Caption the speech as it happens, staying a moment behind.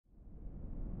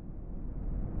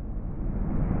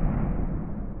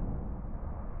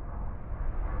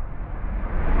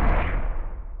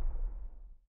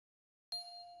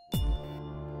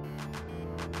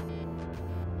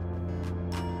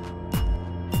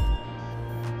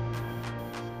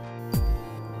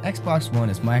Xbox One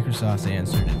is Microsoft's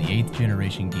answer to the 8th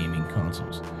generation gaming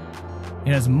consoles.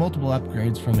 It has multiple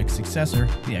upgrades from its successor,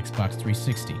 the Xbox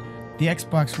 360. The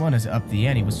Xbox One has upped the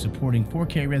ante with supporting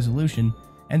 4K resolution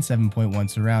and 7.1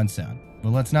 surround sound. But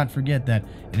let's not forget that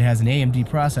it has an AMD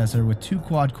processor with 2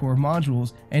 quad-core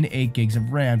modules and 8 gigs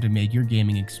of RAM to make your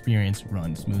gaming experience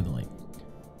run smoothly.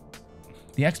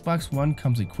 The Xbox One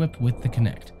comes equipped with the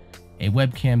Kinect, a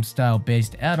webcam-style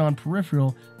based add-on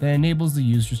peripheral that enables the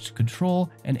users to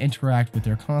control and interact with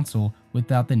their console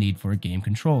without the need for a game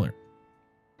controller.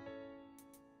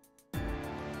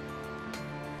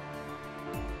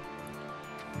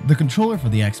 The controller for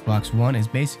the Xbox One is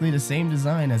basically the same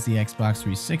design as the Xbox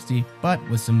 360, but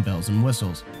with some bells and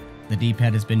whistles. The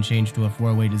D-pad has been changed to a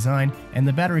 4-way design, and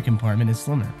the battery compartment is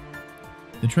slimmer.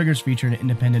 The triggers feature an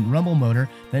independent rumble motor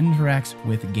that interacts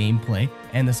with gameplay,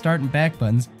 and the start and back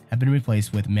buttons have been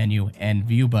replaced with menu and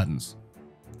view buttons.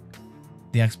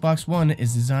 The Xbox One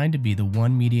is designed to be the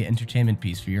one media entertainment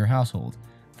piece for your household.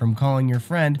 From calling your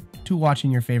friend to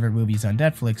watching your favorite movies on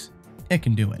Netflix, it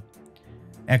can do it.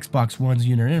 Xbox One's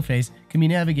user interface can be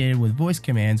navigated with voice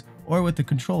commands or with the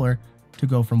controller to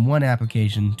go from one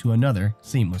application to another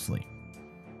seamlessly.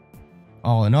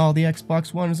 All in all, the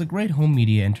Xbox One is a great home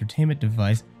media entertainment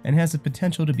device and has the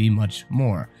potential to be much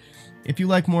more. If you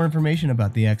like more information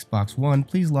about the Xbox One,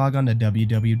 please log on to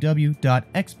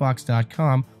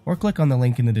www.xbox.com or click on the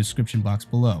link in the description box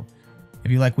below. If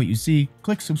you like what you see,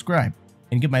 click subscribe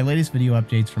and get my latest video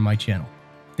updates from my channel.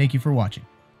 Thank you for watching.